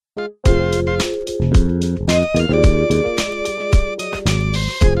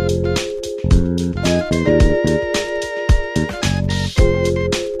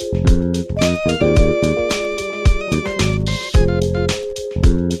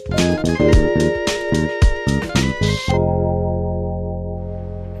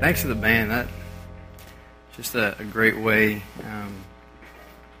Thanks to the band. That's just a great way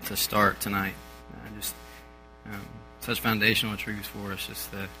to start tonight. Just such foundational truths for us.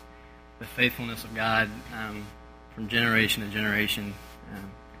 Just the faithfulness of God from generation to generation.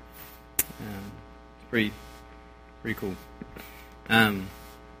 It's pretty cool.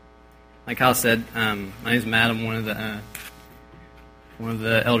 Like Kyle said, my name is Matt. I'm one of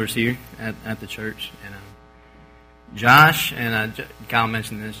the elders here at the church, and Josh and Kyle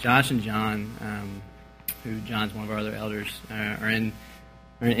mentioned this. Josh and John, who John's one of our other elders, are in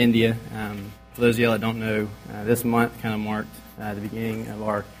India. For those of y'all that don't know, this month kind of marked the beginning of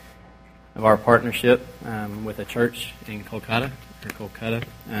our partnership with a church in Kolkata.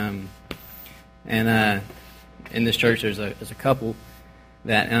 And in this church, there's a couple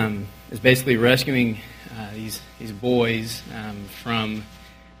that is basically rescuing these boys from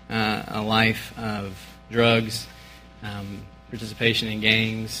a life of drugs, participation in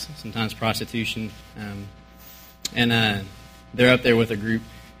gangs, sometimes prostitution, and they're up there with a group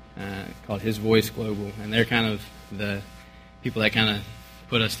called His Voice Global, and they're kind of the people that kind of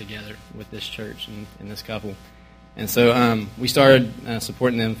put us together with this church and this couple. And so we started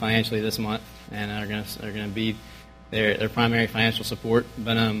supporting them financially this month, and are going to be their primary financial support.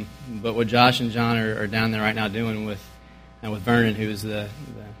 But what Josh and John are down there right now doing with Vernon, who is the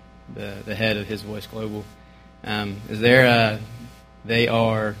head of His Voice Global, is they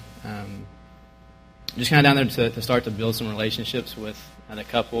are just kind of down there to start to build some relationships with the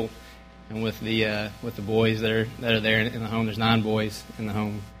couple and with the boys that are there in the home. There's 9 boys in the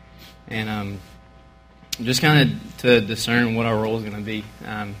home, and just kind of to discern what our role is going to be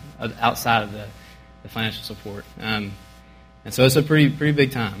outside of the financial support. And so it's a pretty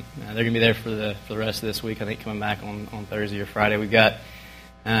big time. They're going to be there for the rest of this week. I think coming back on Thursday or Friday. I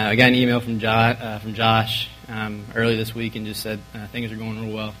got an email from Josh early this week and just said things are going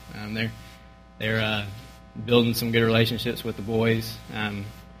real well. They're building some good relationships with the boys.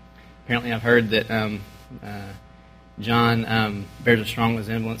 Apparently, I've heard that John bears a strong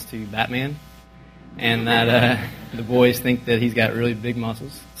resemblance to Batman, and that the boys think that he's got really big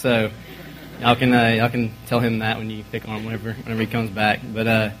muscles. So y'all can tell him that when you pick on him whenever he comes back.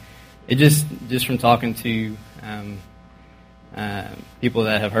 But it just from talking to people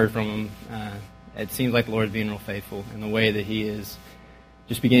that have heard from him, it seems like the Lord is being real faithful in the way that He is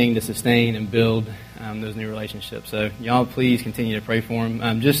just beginning to sustain and build those new relationships. So y'all please continue to pray for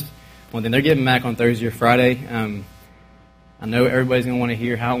them. Just one thing, they're getting back on Thursday or Friday. I know everybody's going to want to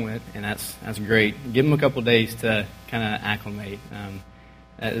hear how it went, and that's great. Give them a couple days to kind of acclimate.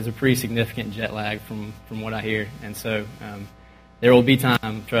 There's a pretty significant jet lag from what I hear, and so there will be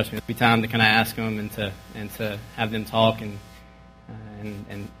time. Trust me, there'll be time to kind of ask them and to have them talk and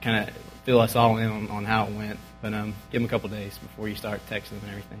kind of fill us all in on how it went. But give them a couple days before you start texting them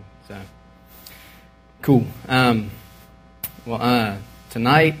and everything. So cool.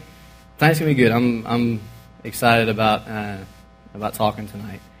 Tonight's gonna be good. I'm excited about talking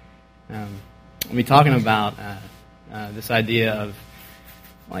tonight. We'll be talking about this idea of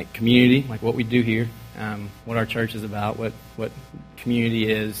like community, like what we do here, what our church is about, what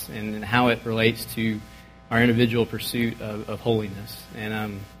community is, and how it relates to our individual pursuit of holiness.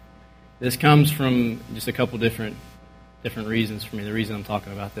 And this comes from just a couple different reasons for me. The reason I'm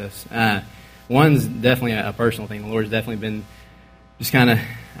talking about this, one's definitely a personal thing. The Lord's definitely been just kind of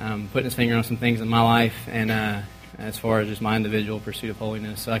putting His finger on some things in my life, and as far as just my individual pursuit of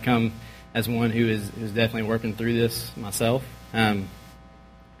holiness. So I come as one who is definitely working through this myself.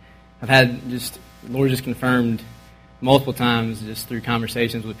 I've had the Lord just confirmed multiple times just through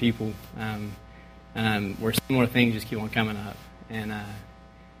conversations with people where similar things just keep on coming up, and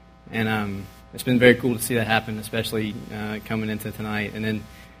it's been very cool to see that happen, especially coming into tonight. And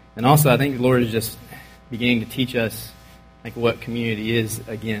also I think the Lord is just beginning to teach us like what community is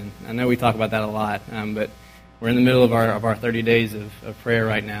again. I know we talk about that a lot, but we're in the middle of our 30 days of prayer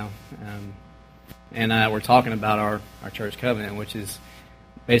right now, and we're talking about our church covenant, which is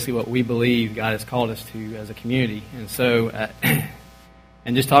basically what we believe God has called us to as a community. And so,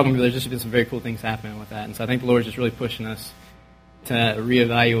 and just talking, there's just been some very cool things happening with that. And so I think the Lord is just really pushing us to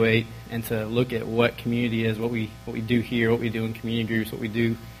reevaluate and to look at what community is, what we do here, what we do in community groups, what we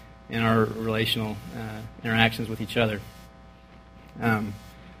do in our relational interactions with each other. And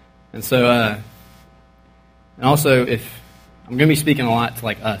also, if I'm going to be speaking a lot to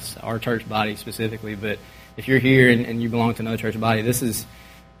like us, our church body specifically, but if you're here and you belong to another church body, this is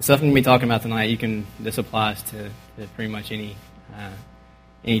stuff we're going to be talking about tonight. This applies to pretty much any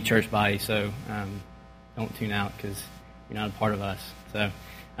church body. So don't tune out because you're not a part of us. So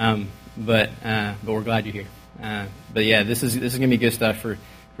But we're glad you're here. But yeah, this is going to be good stuff for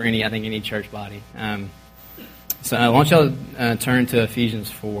any church body. So I want y'all to turn to Ephesians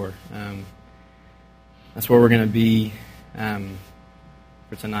 4. That's where we're going to be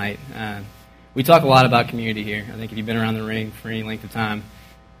for tonight. We talk a lot about community here. I think if you've been around the ring for any length of time,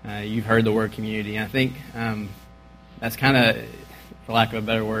 you've heard the word community. And I think that's kind of, for lack of a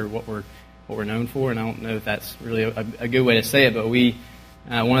better word, what we're known for. And I don't know if that's really a good way to say it, but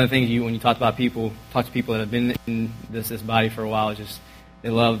one of the things when you talk to people that have been in this body for a while, is just they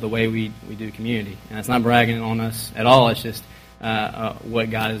love the way we do community. And it's not bragging on us at all. It's just what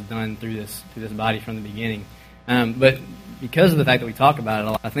God has done through this body from the beginning. But because of the fact that we talk about it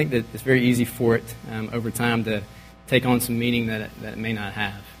a lot, I think that it's very easy for it over time to take on some meaning that it may not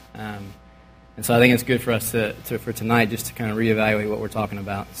have. And so I think it's good for us for tonight just to kind of reevaluate what we're talking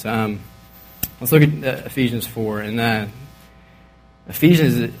about. So let's look at Ephesians 4. And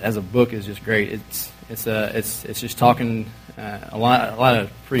Ephesians as a book is just great. It's just talking a lot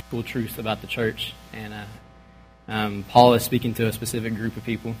of pretty cool truths about the church. And Paul is speaking to a specific group of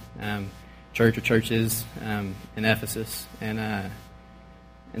people, church or churches in Ephesus. And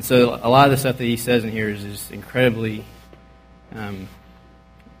so a lot of the stuff that he says in here is just incredibly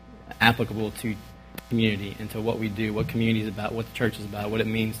applicable to community and to what we do, what community is about, what the church is about, what it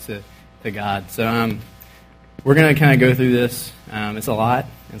means to God. So we're going to kind of go through this. It's a lot,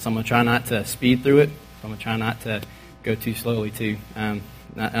 and so I'm going to try not to speed through it. I'm going to try not to go too slowly too. And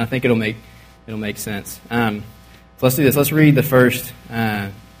I think it'll make sense. So let's do this. Let's read the first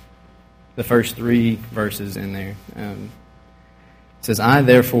 3 verses in there. It says, "I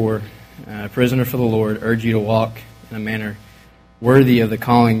therefore, a prisoner for the Lord, urge you to walk in a manner worthy of the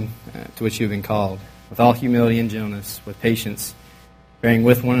calling to which you have been called, with all humility and gentleness, with patience, bearing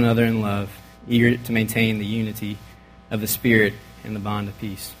with one another in love, eager to maintain the unity of the Spirit in the bond of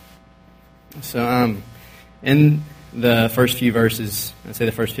peace." So in the first few verses, I'd say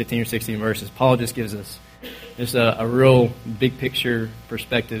the first 15 or 16 verses, Paul just gives us just a real big picture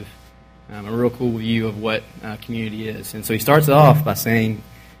perspective, a real cool view of what community is. And so he starts it off by saying,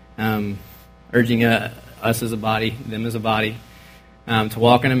 urging us as a body, them as a body, to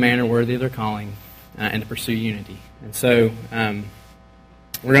walk in a manner worthy of their calling and to pursue unity. And so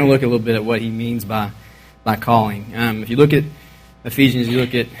we're going to look a little bit at what he means by calling. If you look at Ephesians, you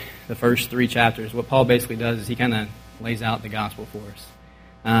look at the first 3 chapters, what Paul basically does is he kind of lays out the gospel for us.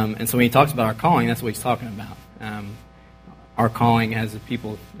 And so when he talks about our calling, that's what he's talking about. Our calling as a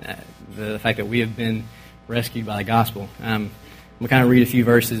people, the fact that we have been rescued by the gospel. We'll kind of read a few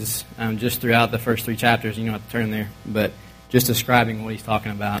verses just throughout the first 3 chapters. You don't have to turn there, but just describing what he's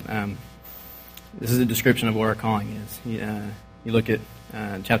talking about. This is a description of what our calling is. You look at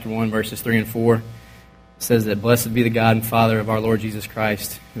chapter 1, verses 3 and 4. It says that, "Blessed be the God and Father of our Lord Jesus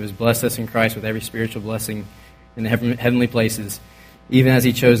Christ, who has blessed us in Christ with every spiritual blessing in the heavenly places, even as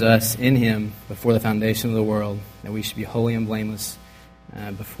he chose us in him before the foundation of the world, that we should be holy and blameless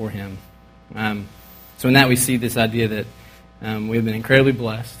before him." So in that we see this idea that we have been incredibly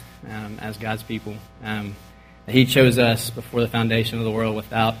blessed as God's people. That he chose us before the foundation of the world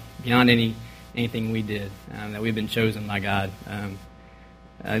beyond anything we did, that we've been chosen by God.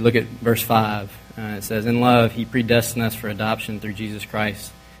 Look at verse 5. It says, "In love, he predestined us for adoption through Jesus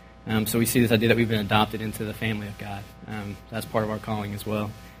Christ." So we see this idea that we've been adopted into the family of God. That's part of our calling as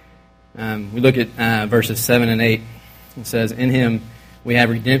well. We look at verses 7 and 8. It says, "In him we have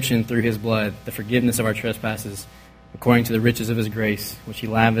redemption through his blood, the forgiveness of our trespasses, according to the riches of his grace, which he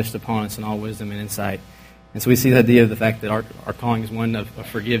lavished upon us in all wisdom and insight." And so we see the idea of the fact that our calling is one of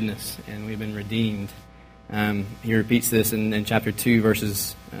forgiveness, and we've been redeemed. He repeats this in chapter 2,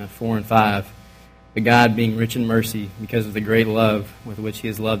 verses 4 and 5. "But God, being rich in mercy, because of the great love with which he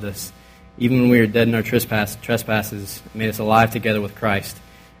has loved us, even when we were dead in our trespasses, made us alive together with Christ.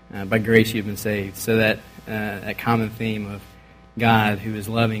 By grace you have been saved." So that common theme of God who is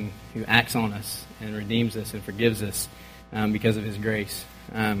loving, who acts on us and redeems us and forgives us because of his grace.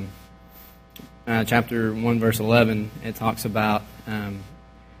 Chapter 1, verse 11, it talks about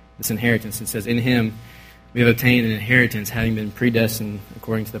this inheritance. It says, "In him we have obtained an inheritance, having been predestined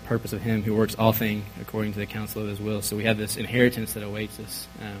according to the purpose of him who works all things according to the counsel of his will." So we have this inheritance that awaits us.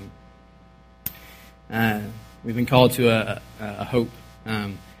 We've been called to a hope.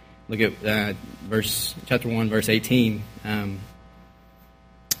 Look at chapter 1, verse 18. It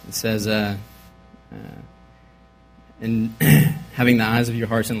says, "And having the eyes of your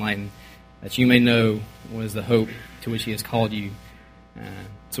hearts enlightened, that you may know what is the hope to which he has called you."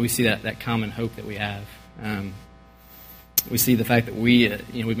 So we see that common hope that we have. We see the fact that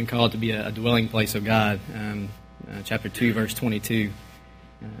we've been called to be a dwelling place of God. Chapter 2, verse 22.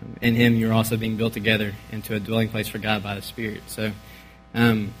 In him you're also being built together into a dwelling place for God by the Spirit. So I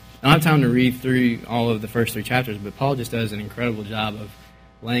don't have time to read through all of the first 3 chapters, but Paul just does an incredible job of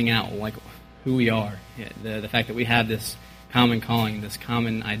laying out like who we are, the fact that we have this common calling, this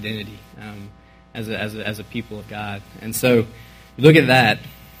common identity as a people of God. And so you look at that,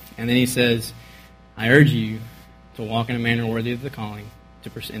 and then he says, I urge you to walk in a manner worthy of the calling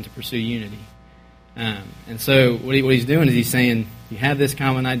and to pursue unity. And so what he's doing is he's saying, you have this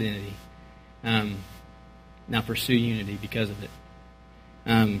common identity. Now pursue unity because of it.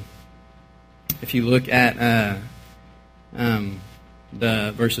 If you look at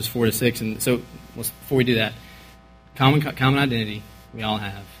the verses 4 to 6, and so before we do that, common identity we all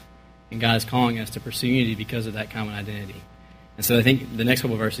have, and God is calling us to pursue unity because of that common identity. And so I think the next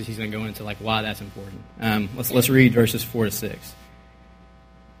couple of verses he's going to go into like why that's important. Let's read verses 4 to 6.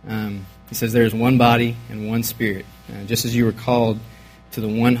 He says, there is one body and one Spirit, just as you were called to the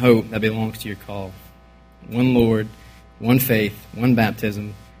one hope that belongs to your call. One Lord, one faith, one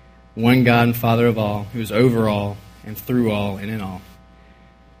baptism, one God and Father of all, who is over all and through all and in all.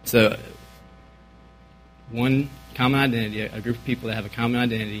 So, one common identity, a group of people that have a common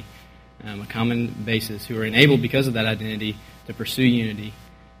identity, a common basis, who are enabled because of that identity to pursue unity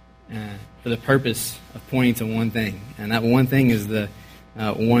for the purpose of pointing to one thing. And that one thing is the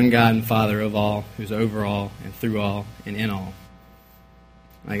one God and Father of all, who's over all and through all and in all.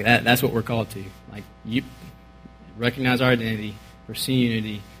 Like that's what we're called to. Like you recognize our identity, pursue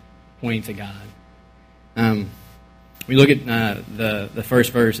unity, pointing to God. We look at the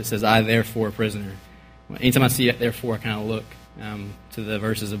first verse. It says, I therefore, prisoner. Anytime I see it, therefore, I kind of look to the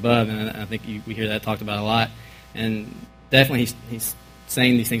verses above, and I think we hear that talked about a lot. And definitely he's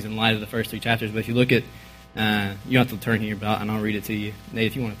saying these things in light of the first 3 chapters. But if you look at, you don't have to turn here, and I'll read it to you. Nate,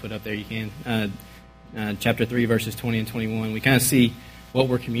 if you want to put it up there, you can. Chapter 3, verses 20 and 21, we kind of see what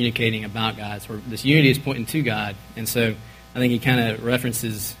we're communicating about God. So this unity is pointing to God. And so I think he kind of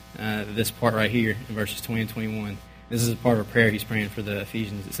references this part right here in verses 20 and 21. This is a part of a prayer he's praying for the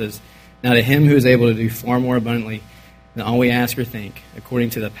Ephesians. It says, now to him who is able to do far more abundantly than all we ask or think, according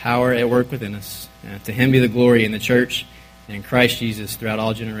to the power at work within us, to him be the glory in the church and in Christ Jesus throughout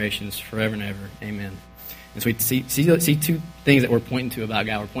all generations, forever and ever. Amen. And so we see 2 things that we're pointing to about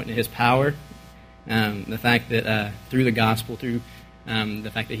God. We're pointing to his power, the fact that through the gospel, through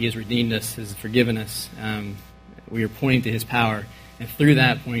the fact that he has redeemed us, has forgiven us, we are pointing to his power, and through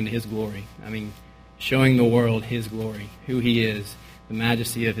that pointing to his glory. I mean, showing the world his glory, who he is, the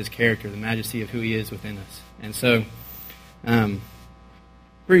majesty of his character, the majesty of who he is within us. And so,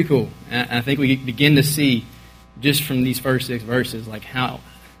 pretty cool. And I think we begin to see, just from these first 6 verses, like how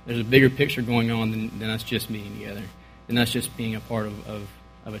there's a bigger picture going on than us just being together, than us just being a part of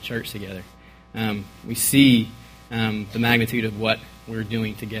a church together. We see the magnitude of what we're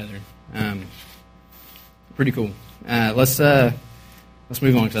doing together. Pretty cool. Let's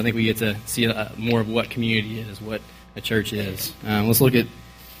move on, because I think we get to see more of what community is, what a church is. Let's look at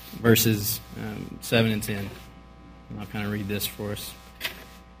verses 7 and 10. And I'll kind of read this for us. It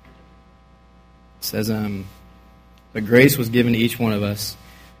says, but grace was given to each one of us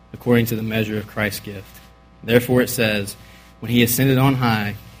according to the measure of Christ's gift. Therefore it says, when he ascended on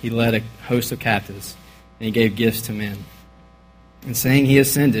high, he led a host of captives, and he gave gifts to men. And saying he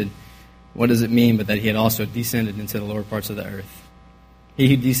ascended, what does it mean but that he had also descended into the lower parts of the earth? He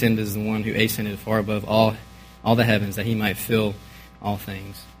who descended is the one who ascended far above all the heavens, that he might fill all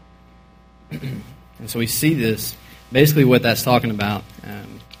things. And so we see this. Basically what that's talking about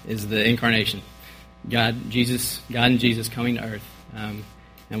is the incarnation. God and Jesus coming to earth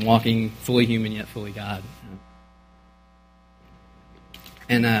and walking fully human yet fully God.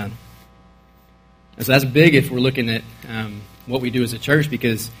 And so that's big if we're looking at what we do as a church,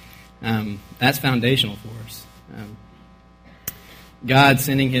 because that's foundational for us. God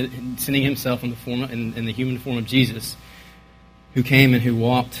sending himself in the human form of Jesus, who came and who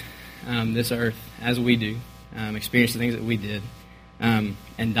walked this earth as we do, experienced the things that we did, and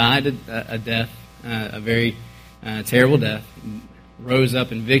died a death, a very terrible death, rose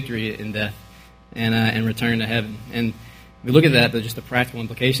up in victory in death, and returned to heaven. And we look at that, but just the practical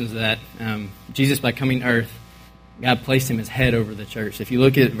implications of that. Jesus, by coming to earth, God placed him as head over the church. If you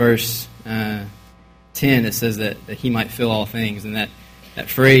look at verse 10, it says that he might fill all things. And that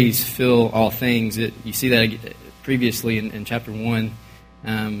phrase, fill all things, you see that previously in chapter 1,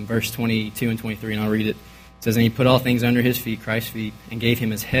 verse 22 and 23, and I'll read it. It says, and he put all things under his feet, Christ's feet, and gave him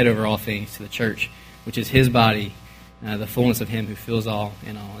his head over all things to the church, which is his body, the fullness of him who fills all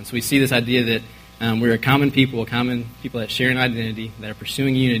in all. And so we see this idea that we're a common people that share an identity, that are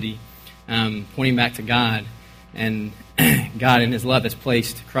pursuing unity, pointing back to God, and God in His love has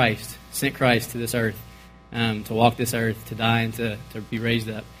placed Christ, sent Christ to this earth, to walk this earth, to die, and to be raised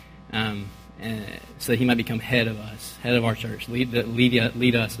up, and so that He might become head of us, head of our church, lead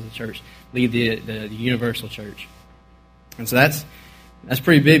us as a church, lead the universal church. And so that's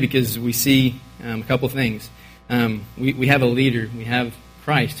pretty big, because we see a couple things. We have a leader. We have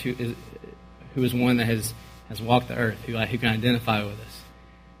Christ, who is one that has walked the earth, who can identify with us,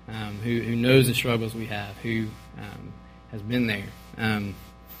 who knows the struggles we have, who has been there.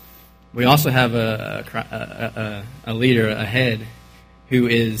 We also have a leader, a head, who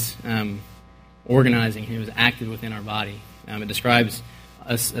is organizing, who is active within our body. It describes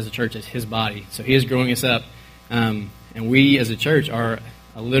us as a church as His body. So He is growing us up, and we as a church are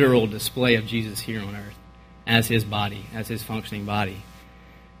a literal display of Jesus here on earth as His body, as His functioning body.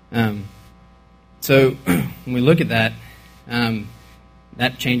 So when we look at that,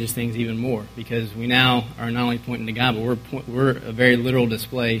 that changes things even more, because we now are not only pointing to God, but we're a very literal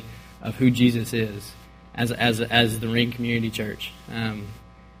display of who Jesus is as the Ring Community Church.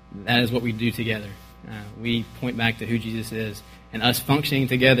 That is what we do together. We point back to who Jesus is, and us functioning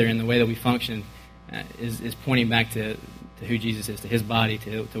together in the way that we function is pointing back to who Jesus is, to His body,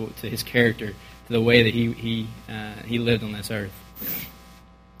 to His character, to the way that He lived on this earth,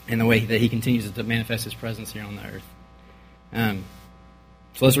 and the way that He continues to manifest His presence here on the earth.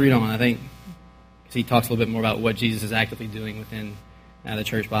 So let's read on, I think, because he talks a little bit more about what Jesus is actively doing within the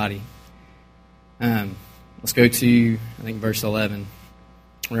church body. Let's go to, I think, verse 11.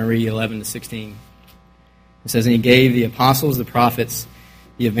 We're going to read 11 to 16. It says, "And He gave the apostles, the prophets,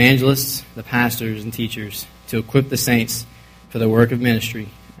 the evangelists, the pastors, and teachers to equip the saints for the work of ministry,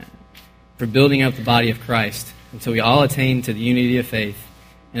 for building up the body of Christ, until we all attain to the unity of faith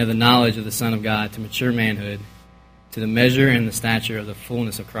and of the knowledge of the Son of God, to mature manhood, to the measure and the stature of the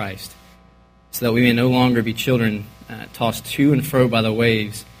fullness of Christ, so that we may no longer be children tossed to and fro by the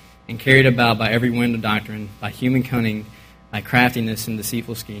waves and carried about by every wind of doctrine, by human cunning, by craftiness and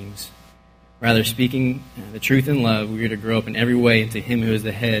deceitful schemes. Rather, speaking the truth in love, we are to grow up in every way into Him who is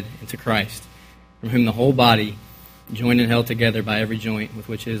the head, into Christ, from whom the whole body, joined and held together by every joint with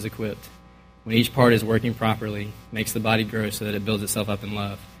which it is equipped, when each part is working properly, makes the body grow so that it builds itself up in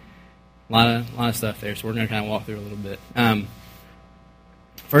love." A lot of stuff there, so we're going to kind of walk through a little bit.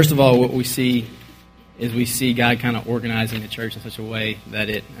 First of all, what we see is we see God kind of organizing the church in such a way that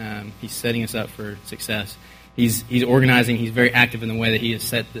He's setting us up for success. He's organizing. He's very active in the way that He has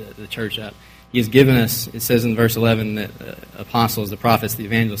set the church up. He has given us, it says in verse 11, that apostles, the prophets, the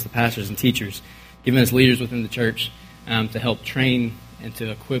evangelists, the pastors, and teachers, given us leaders within the church to help train and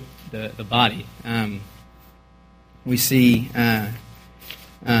to equip the body. We see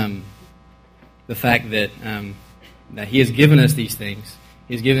the fact that He has given us these things.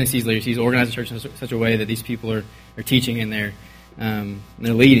 He has given us these leaders. He's organized the church in such a way that these people are teaching and they're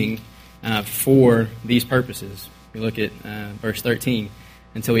leading for these purposes. We look at verse 13.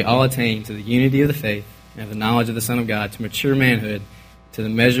 "Until we all attain to the unity of the faith and of the knowledge of the Son of God, to mature manhood, to the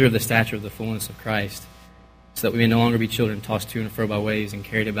measure of the stature of the fullness of Christ, so that we may no longer be children tossed to and fro by waves and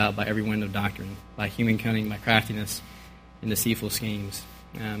carried about by every wind of doctrine, by human cunning, by craftiness, and deceitful schemes."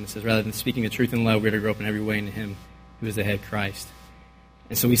 It says, "Rather than speaking the truth in love, we are to grow up in every way into Him who is the head, Christ."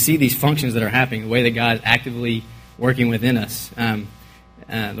 And so we see these functions that are happening, the way that God is actively working within us,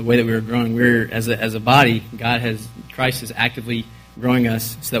 the way that we are growing. We're as a body, Christ is actively growing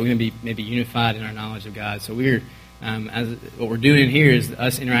us so that we may be unified in our knowledge of God. So we're what we're doing here is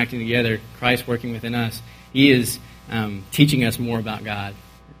us interacting together, Christ working within us. He is teaching us more about God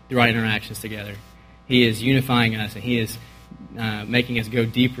through our interactions together. He is unifying us, and He is making us go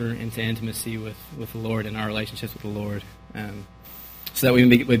deeper into intimacy with the Lord and our relationships with the Lord, so that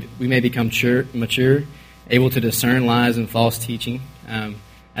we may become mature, able to discern lies and false teaching.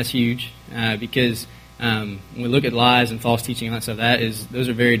 That's huge, because when we look at lies and false teaching and that stuff, those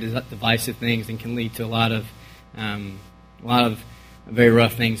are very divisive things and can lead to a lot of very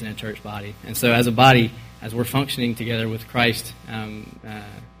rough things in a church body. And so as a body, as we're functioning together with Christ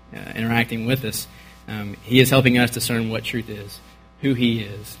interacting with us, He is helping us discern what truth is, who He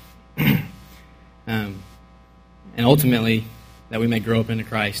is, and ultimately that we may grow up into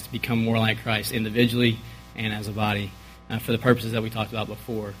Christ, become more like Christ individually and as a body, for the purposes that we talked about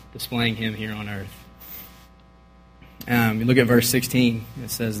before, displaying Him here on earth. You look at verse 16.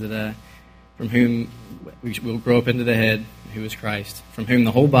 It says that from whom we will grow up into the head, who is Christ, from whom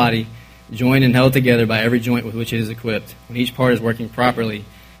the whole body, joined and held together by every joint with which it is equipped, when each part is working properly,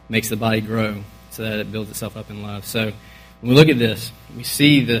 makes the body grow so that it builds itself up in love. So when we look at this, we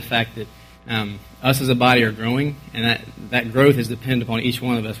see the fact that us as a body are growing, and that growth is dependent upon each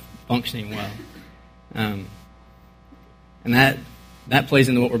one of us functioning well. And that plays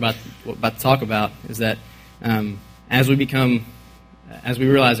into what we're about to talk about, is that as we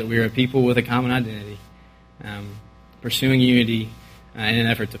realize that we are a people with a common identity, pursuing unity in an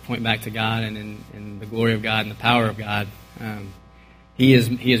effort to point back to God and in the glory of God and the power of God, He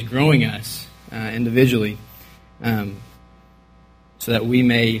is growing us individually so that we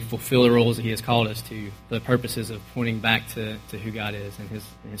may fulfill the roles that He has called us to, for the purposes of pointing back to who God is and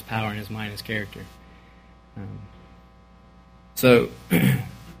His power and His might and His character. So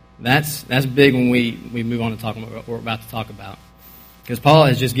that's big when we move on to talk about what we're about to talk about. Because Paul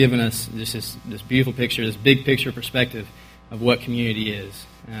has just given us this beautiful picture, this big picture perspective of what community is.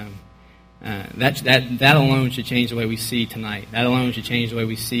 That alone should change the way we see tonight. That alone should change the way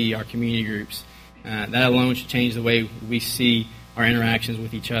we see our community groups. That alone should change the way we see our interactions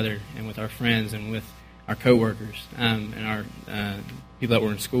with each other and with our friends and with our coworkers and our people that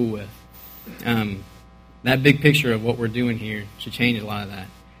we're in school with. That big picture of what we're doing here should change a lot of that.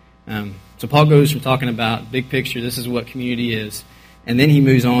 So Paul goes from talking about big picture, this is what community is, and then he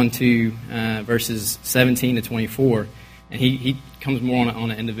moves on to verses 17 to 24, and he comes more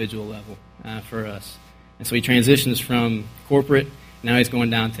on an individual level for us. And so he transitions from corporate, now he's going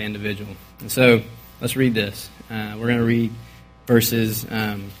down to individual. And so let's read this. We're going to read verses,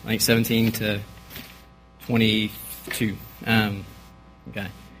 17 to 22. Okay.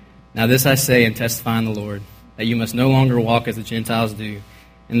 Now this I say and testify in the Lord, that you must no longer walk as the Gentiles do,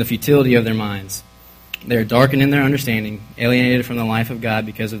 in the futility of their minds. They are darkened in their understanding, alienated from the life of God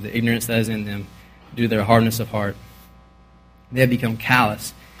because of the ignorance that is in them, due to their hardness of heart. They have become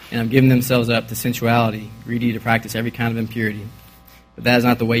callous, and have given themselves up to sensuality, greedy to practice every kind of impurity. But that is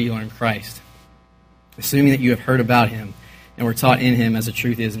not the way you learn Christ. Assuming that you have heard about Him, and were taught in Him as the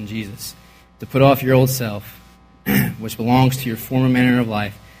truth is in Jesus, to put off your old self, which belongs to your former manner of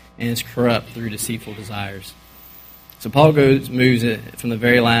life, and is corrupt through deceitful desires. So Paul moves it from the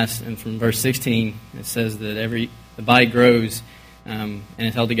very last, and from verse 16, it says that the body grows and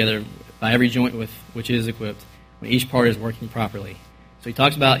is held together by every joint with which it is equipped, when each part is working properly. So he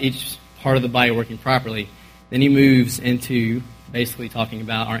talks about each part of the body working properly. Then he moves into basically talking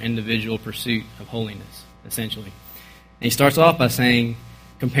about our individual pursuit of holiness, essentially. And he starts off by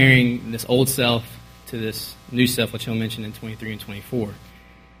comparing this old self to this new self, which he'll mention in 23 and 24.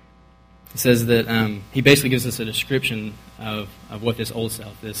 It says that he basically gives us a description of what this old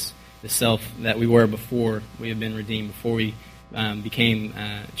self, this self that we were before we had been redeemed, before we became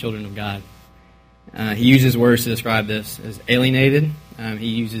children of God. He uses words to describe this as alienated. He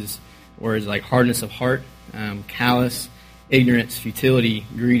uses words like hardness of heart, callous, ignorance, futility,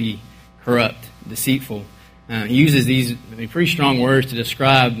 greedy, corrupt, deceitful. He uses these pretty strong words to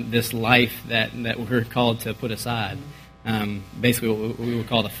describe this life that we're called to put aside. Basically what we would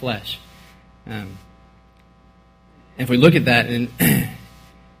call the flesh. If we look at that,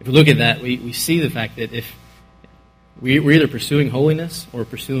 we see the fact that if we're either pursuing holiness or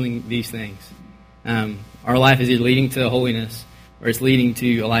pursuing these things. Our life is either leading to holiness or it's leading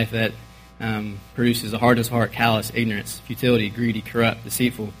to a life that produces a hardness of heart, callous, ignorance, futility, greedy, corrupt,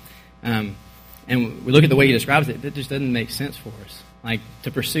 deceitful. And we look at the way he describes it, it just doesn't make sense for us, like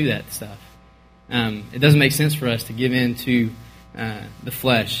to pursue that stuff. It doesn't make sense for us to give in to the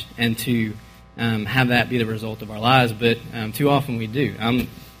flesh and to have that be the result of our lives, but too often we do. I'm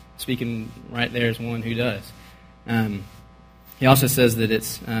speaking right there as one who does. He also says that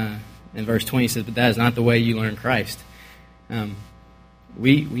it's, in verse 20, he says, but that is not the way you learn Christ.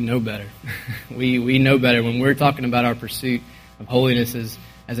 We know better. we know better when we're talking about our pursuit of holiness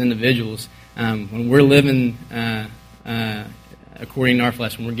as individuals. When we're living according to our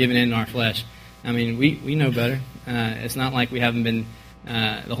flesh, when we're giving in to our flesh, I mean, we know better. It's not like we haven't been,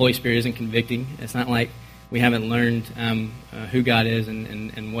 the Holy Spirit isn't convicting. It's not like we haven't learned who God is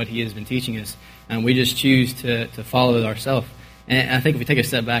and what He has been teaching us. We just choose to follow it ourselves. And I think if we take a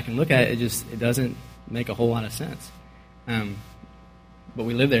step back and look at it, it doesn't make a whole lot of sense. But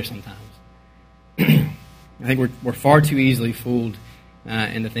we live there sometimes. I think we're far too easily fooled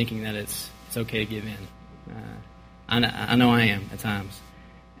into thinking that it's okay to give in. I know I am at times.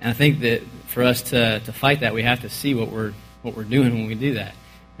 And I think that for us to fight that, we have to see what we're doing when we do that.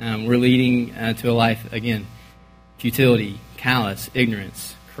 We're leading to a life, again, futility, callous,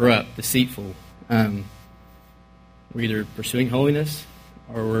 ignorance, corrupt, deceitful. We're either pursuing holiness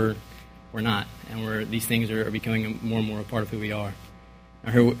or we're not. And these things are becoming more and more a part of who we are.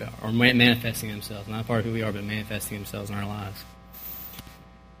 Or manifesting themselves. Not a part of who we are, but manifesting themselves in our lives.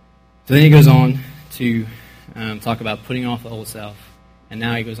 So then he goes on to talk about putting off the old self. And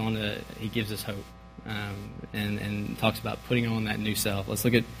now he goes on he gives us hope. And talks about putting on that new self. Let's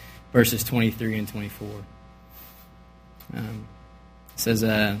look at verses 23 and 24. It says,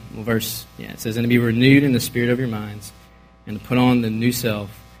 it says, and to be renewed in the spirit of your minds, and to put on the new self,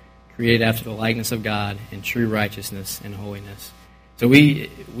 created after the likeness of God in true righteousness and holiness. So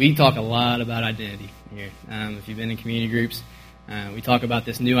we talk a lot about identity here. If you've been in community groups, we talk about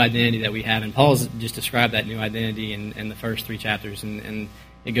this new identity that we have, and Paul's just described that new identity in the first 3 chapters, and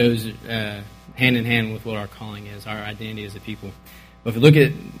it goes hand in hand with what our calling is, our identity as a people. But if we look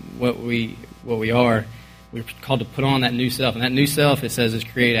at what we are, we're called to put on that new self, and that new self, it says, is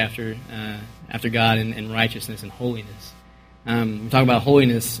created after God in righteousness and holiness. We talk about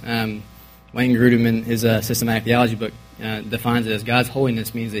holiness. Wayne Grudem, in his systematic theology book, defines it as God's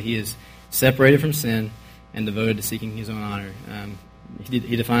holiness means that He is separated from sin and devoted to seeking His own honor.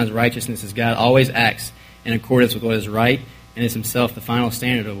 He defines righteousness as God always acts in accordance with what is right and is Himself the final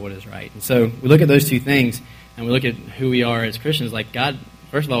standard of what is right. And so we look at those two things, and we look at who we are as Christians. Like God,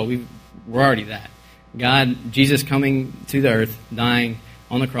 first of all, we're already that. God, Jesus coming to the earth, dying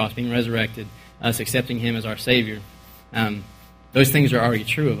on the cross, being resurrected, us accepting Him as our Savior. Those things are already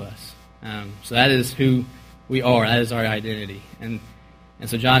true of us. So that is who we are. That is our identity. And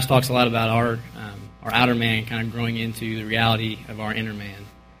so Josh talks a lot about our outer man kind of growing into the reality of our inner man.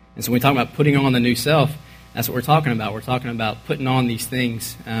 And so when we talk about putting on the new self, that's what we're talking about. We're talking about putting on these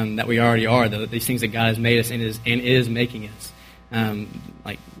things that we already are, these things that God has made us and is making us.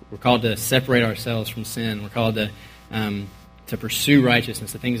 Like we're called to separate ourselves from sin. We're called to pursue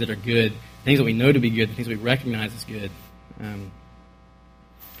righteousness, the things that are good, the things that we know to be good, the things we recognize as good. And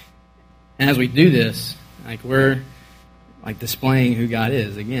as we do this, like we're like displaying who God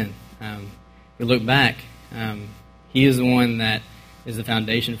is. Again, if we look back, He is the one that is the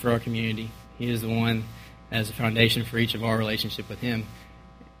foundation for our community. He is the one that is the foundation for each of our relationship with Him.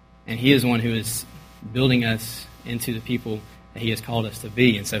 And He is the one who is building us into the people that He has called us to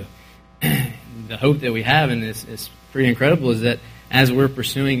be. And so the hope that we have in this is pretty incredible, is that as we're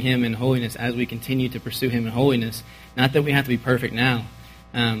pursuing Him in holiness, as we continue to pursue Him in holiness, not that we have to be perfect now,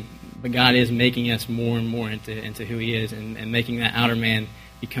 but God is making us more and more into who He is, and making that outer man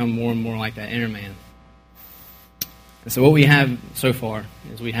become more and more like that inner man. And so what we have so far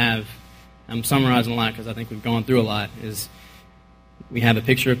is I'm summarizing a lot because I think we've gone through a lot, is we have a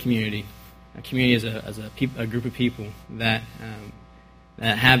picture of community. A community is a group of people that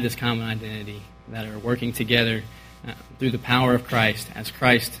have this common identity, that are working together through the power of Christ, as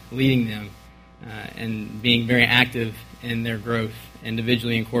Christ leading them, and being very active in their growth,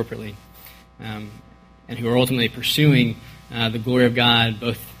 individually and corporately, and who are ultimately pursuing the glory of God,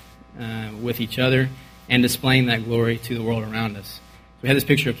 both with each other and displaying that glory to the world around us. We have this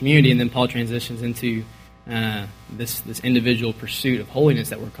picture of community, and then Paul transitions into this individual pursuit of holiness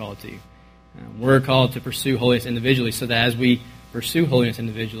that we're called to. We're called to pursue holiness individually, so that as we pursue holiness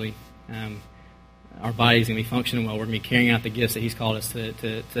individually, our body's going to be functioning well. We're going to be carrying out the gifts that He's called us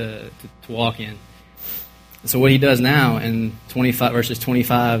to walk in. So what he does now in verses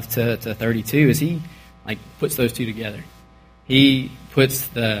 25 to 32 is he puts those two together. He puts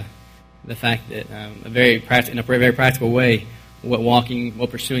the fact that in a very practical way what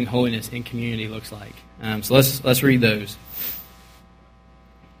pursuing holiness in community looks like. So let's read those.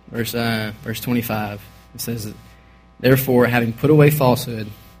 Verse 25, it says, "Therefore, having put away falsehood,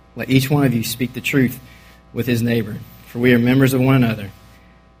 let each one of you speak the truth with his neighbor, for we are members of one another.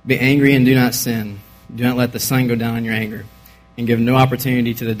 Be angry and do not sin. Do not let the sun go down in your anger, and give no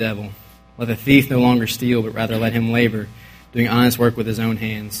opportunity to the devil. Let the thief no longer steal, but rather let him labor, doing honest work with his own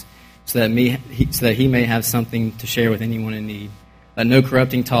hands, so that he may have something to share with anyone in need. Let no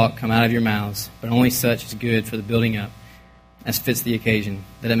corrupting talk come out of your mouths, but only such as good for the building up, as fits the occasion,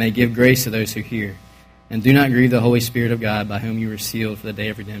 that it may give grace to those who hear. And do not grieve the Holy Spirit of God, by whom you were sealed for the day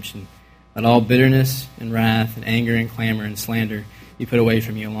of redemption. Let all bitterness and wrath and anger and clamor and slander be put away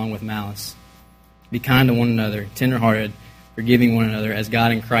from you, along with malice. Be kind to one another, tenderhearted, forgiving one another, as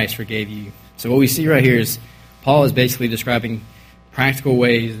God in Christ forgave you." So what we see right here is Paul is basically describing practical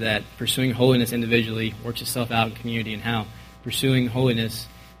ways that pursuing holiness individually works itself out in community, and how pursuing holiness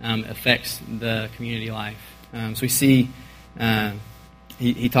affects the community life. So we see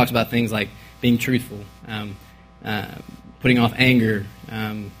he talks about things like being truthful, putting off anger,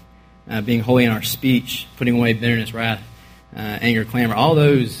 being holy in our speech, putting away bitterness, wrath, anger, clamor. All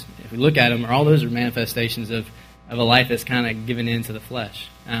those, if we look at them, all those are manifestations of a life that's kind of given into the flesh,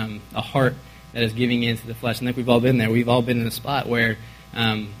 a heart that is giving into the flesh. And I think we've all been there. We've all been in a spot where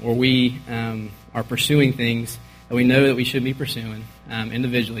we are pursuing things that we know that we should be pursuing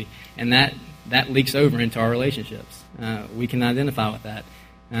individually, and that leaks over into our relationships. We can identify with that.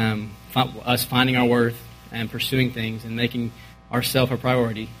 Us finding our worth and pursuing things and making ourself a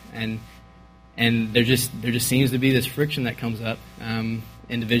priority, and And there just seems to be this friction that comes up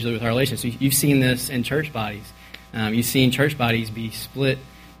individually with our relations. So you've seen this in church bodies. You've seen church bodies be split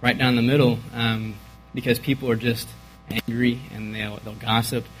right down the middle because people are just angry and they'll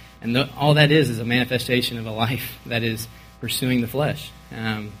gossip. And all that is a manifestation of a life that is pursuing the flesh.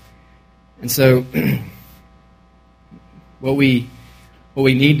 And so what we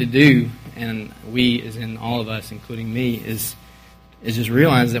need to do, and we as in all of us, including me, is just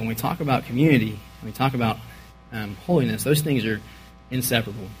realize that when we talk about community, when we talk about holiness, those things are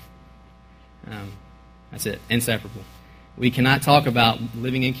inseparable. That's it, inseparable. We cannot talk about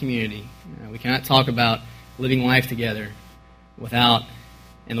living in community. We cannot talk about living life together without,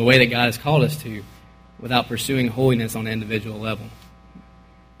 in the way that God has called us to, without pursuing holiness on an individual level.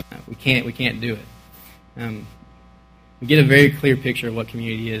 We can't do it. We get a very clear picture of what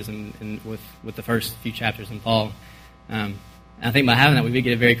community is with the first few chapters in Paul. I think by having that, we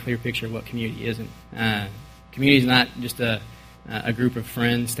get a very clear picture of what community isn't. Community is not just a group of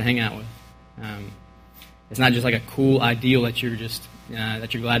friends to hang out with. It's not just like a cool ideal that you're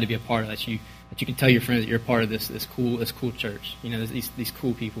that you're glad to be a part of. That you can tell your friends that you're a part of this cool church. You know, these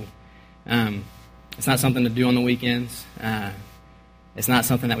cool people. It's not something to do on the weekends. It's not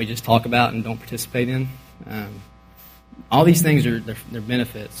something that we just talk about and don't participate in. All these things they're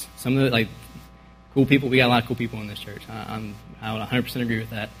benefits. Some of it, like cool people. We got a lot of cool people in this church. I would 100% agree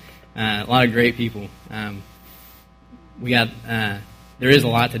with that. A lot of great people. There is a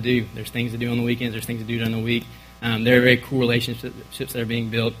lot to do. There's things to do on the weekends. There's things to do during the week. There are very cool relationships that are being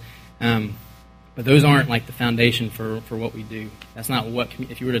built. But those aren't like the foundation for what we do. That's not what,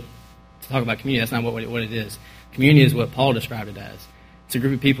 if you were to talk about community, that's not what it is. Community is what Paul described it as. It's a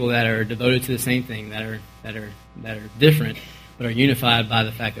group of people that are devoted to the same thing, that are different, but are unified by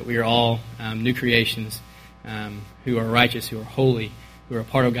the fact that we are all new creations who are righteous, who are holy, who are a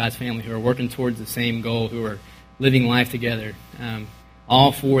part of God's family, who are working towards the same goal, who are living life together,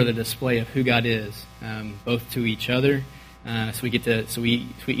 all for the display of who God is, both to each other, so we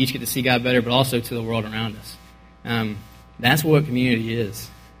each get to see God better, but also to the world around us. That's what community is.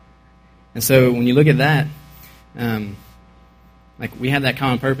 And so when you look at that, like we have that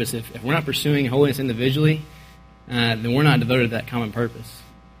common purpose. If we're not pursuing holiness individually, then we're not devoted to that common purpose.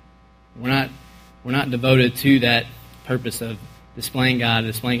 We're not devoted to that purpose of displaying God,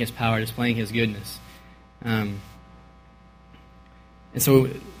 displaying His power, displaying His goodness. And so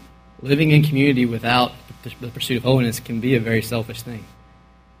living in community without the pursuit of holiness can be a very selfish thing.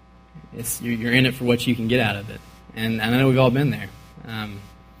 You're in it for what you can get out of it. And I know we've all been there.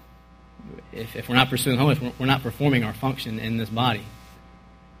 If we're not pursuing holiness, we're not performing our function in this body.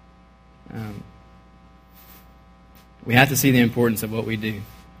 We have to see the importance of what we do.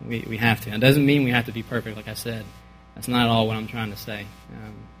 We have to. It doesn't mean we have to be perfect, like I said. That's not at all what I'm trying to say.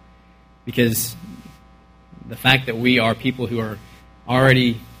 Because the fact that we are people who are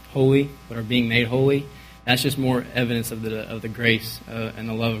already holy, but are being made holy, that's just more evidence of the grace and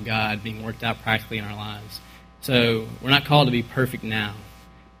the love of God being worked out practically in our lives. So we're not called to be perfect now.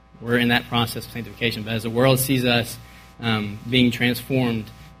 We're in that process of sanctification. But as the world sees us being transformed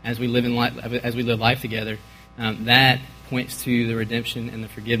as we live life together, that points to the redemption and the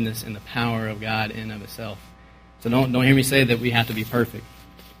forgiveness and the power of God in and of itself. So don't hear me say that we have to be perfect.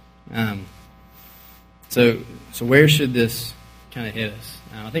 So where should this kind of hit us?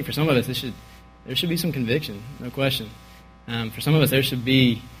 I think for some of us there should be some conviction, no question. For some of us there should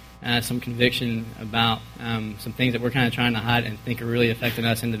be some conviction about some things that we're kind of trying to hide and think are really affecting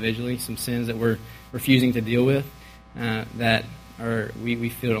us individually, some sins that we're refusing to deal with that we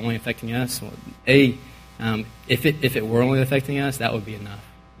feel are only affecting us. If it were only affecting us, that would be enough.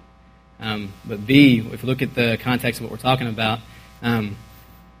 But B, if we look at the context of what we're talking about,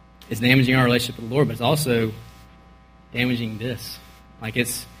 it's damaging our relationship with the Lord, but it's also damaging this. Like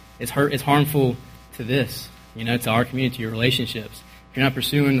it's harmful to this, to our community, to your relationships. If you're not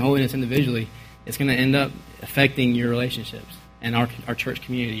pursuing holiness individually, it's going to end up affecting your relationships and our church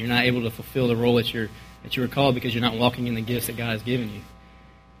community. You're not able to fulfill the role that you were called because you're not walking in the gifts that God has given you.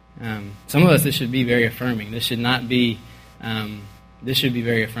 Some of us, this should be very affirming. This should not be. This should be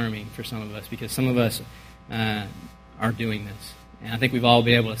very affirming for some of us because some of us are doing this, and I think we've all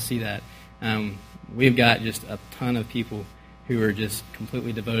been able to see that. We've got just a ton of people who are just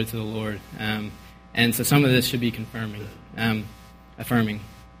completely devoted to the Lord, and so some of this should be affirming.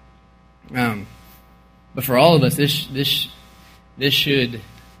 But for all of us, this should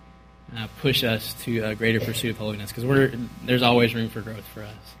push us to a greater pursuit of holiness because there's always room for growth for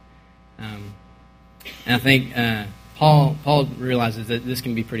us. And I think Paul realizes that this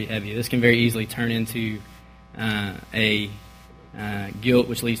can be pretty heavy. This can very easily turn into a guilt,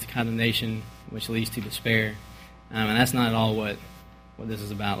 which leads to condemnation, which leads to despair. And that's not at all what this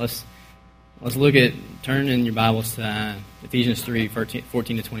is about. Let's turn in your Bibles to Ephesians 3, 14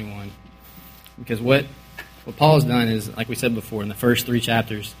 to 21. Because what Paul has done is, like we said before, in the first 3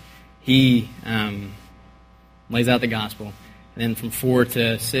 chapters, he lays out the gospel. And then from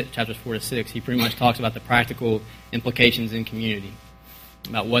chapters 4 to 6, he pretty much talks about the practical implications in community,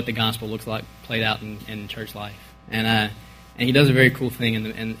 about what the gospel looks like played out in church life. And he does a very cool thing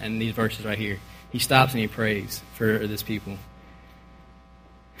in these verses right here. He stops and he prays for this people.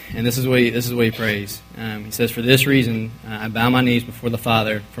 And this is what he prays. He says, "For this reason I bow my knees before the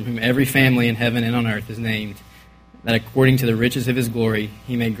Father, from whom every family in heaven and on earth is named, that according to the riches of his glory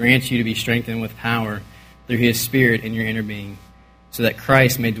he may grant you to be strengthened with power through his Spirit in your inner being, so that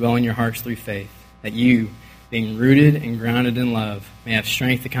Christ may dwell in your hearts through faith, that you, being rooted and grounded in love, may have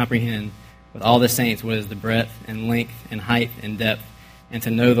strength to comprehend with all the saints what is the breadth and length and height and depth, and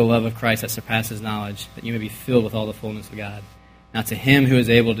to know the love of Christ that surpasses knowledge, that you may be filled with all the fullness of God. Now to him who is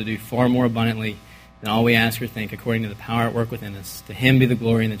able to do far more abundantly than all we ask or think, according to the power at work within us, to him be the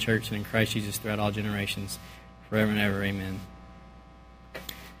glory in the church and in Christ Jesus throughout all generations, forever and ever. Amen."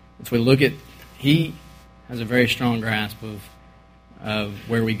 And so we look at, he has a very strong grasp of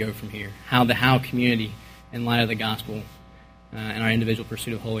where we go from here, how community, in light of the gospel and our individual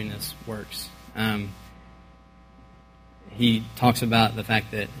pursuit of holiness, works. He talks about the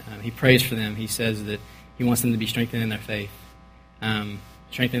fact that he prays for them. He says that he wants them to be strengthened in their faith.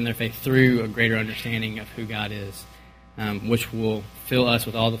 Strengthened in their faith through a greater understanding of who God is, which will fill us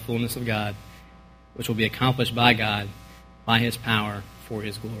with all the fullness of God, which will be accomplished by God, by his power, for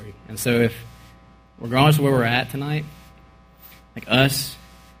his glory. And so if, regardless of where we're at tonight, like us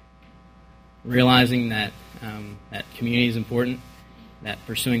realizing that that community is important, that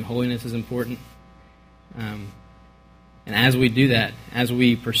pursuing holiness is important, and as we do that, as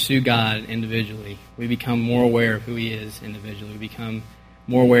we pursue God individually, we become more aware of who he is individually. We become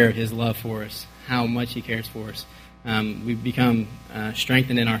more aware of his love for us, how much he cares for us. We become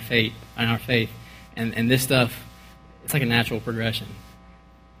strengthened in our faith, and this stuff, it's like a natural progression.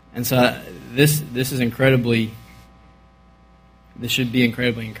 And so this should be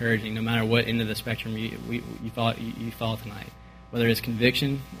incredibly encouraging, no matter what end of the spectrum you fall tonight. Whether it's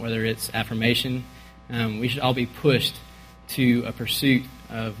conviction, whether it's affirmation, we should all be pushed to a pursuit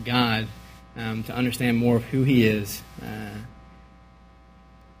of God, to understand more of who he is,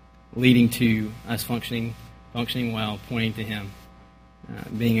 leading to us functioning well, pointing to him,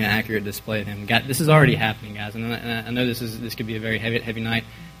 being an accurate display of him. God, this is already happening, guys, and I know this could be a very heavy night.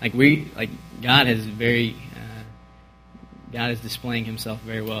 God is displaying himself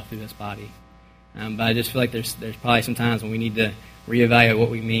very well through this body. But I just feel like there's probably some times when we need to reevaluate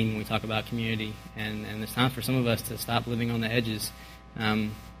what we mean when we talk about community. And it's time for some of us to stop living on the edges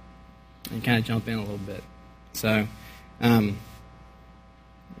and kind of jump in a little bit. So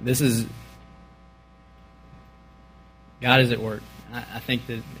God is at work. I think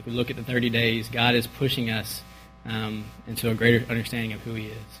that if we look at the 30 days, God is pushing us into a greater understanding of who he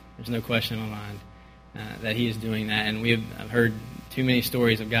is. There's no question in my mind that he is doing that. And I've heard too many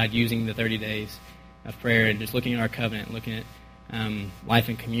stories of God using the 30 days of prayer and just looking at our covenant, looking at life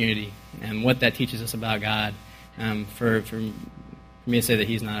and community, and what that teaches us about God. For me to say that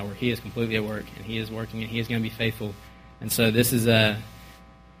he's not at work, he is completely at work, and he is working, and he is going to be faithful. And so it's going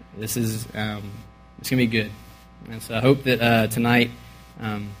to be good. And so I hope that tonight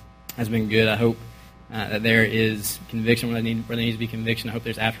has been good. I hope that there is conviction where there needs to be conviction. I hope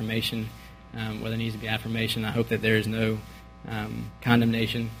there's affirmation where there needs to be affirmation. I hope that there is no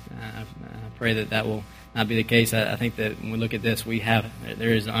condemnation. I pray that will not be the case. I think that when we look at this,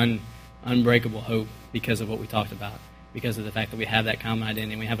 there is unbreakable hope because of what we talked about, because of the fact that we have that common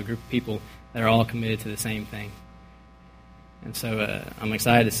identity, and we have a group of people that are all committed to the same thing. And so I'm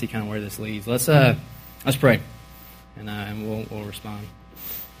excited to see kind of where this leads. Let's pray, and we'll respond.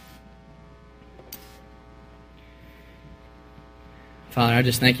 Father, I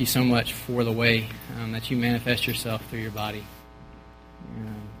just thank you so much for the way that you manifest yourself through your body.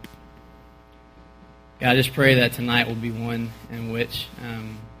 God, I just pray that tonight will be one in which,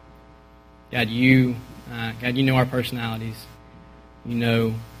 God, you know our personalities. You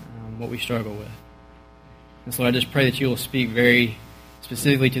know what we struggle with. And so I just pray that you will speak very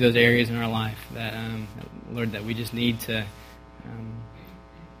specifically to those areas in our life that, Lord, that we just need for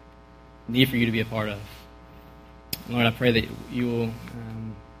you to be a part of. Lord, I pray that you will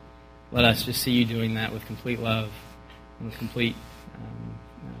let us just see you doing that with complete love and with complete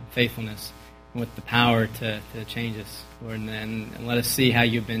faithfulness and with the power to change us, Lord. And let us see how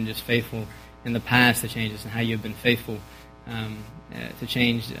you've been just faithful in the past to change us, and how you've been faithful to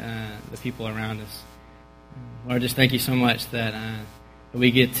change the people around us. Lord, just thank you so much that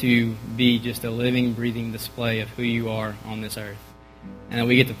we get to be just a living, breathing display of who you are on this earth. And that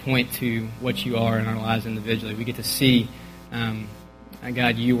we get to point to what you are in our lives individually. We get to see,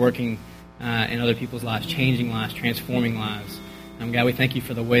 God, you working in other people's lives, changing lives, transforming lives. God, we thank you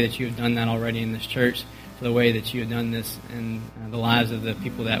for the way that you have done that already in this church, for the way that you have done this in the lives of the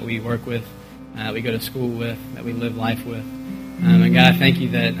people that we work with, that we go to school with, that we live life with. And God, I thank you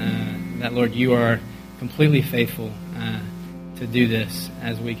that Lord, you are completely faithful to do this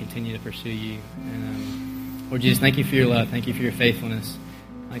as we continue to pursue you. And Lord Jesus, thank you for your love. Thank you for your faithfulness.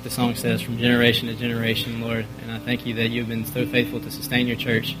 Like the song says, from generation to generation, Lord. And I thank you that you've been so faithful to sustain your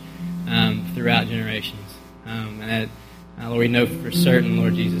church throughout generations. And that, Lord, we know for certain,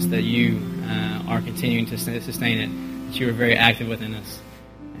 Lord Jesus, that you are continuing to sustain it, that you are very active within us,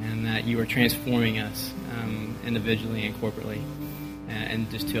 and that you are transforming us individually and corporately,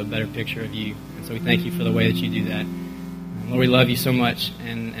 and just to a better picture of you. And so we thank you for the way that you do that. Lord, we love you so much,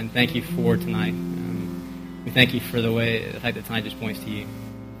 and thank you for tonight. We thank you for the fact that tonight just points to you.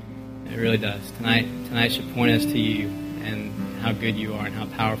 It really does. Tonight should point us to you and how good you are and how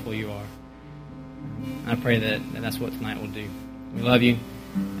powerful you are. I pray that that's what tonight will do. We love you,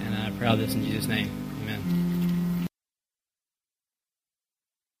 and I pray all this in Jesus' name. Amen.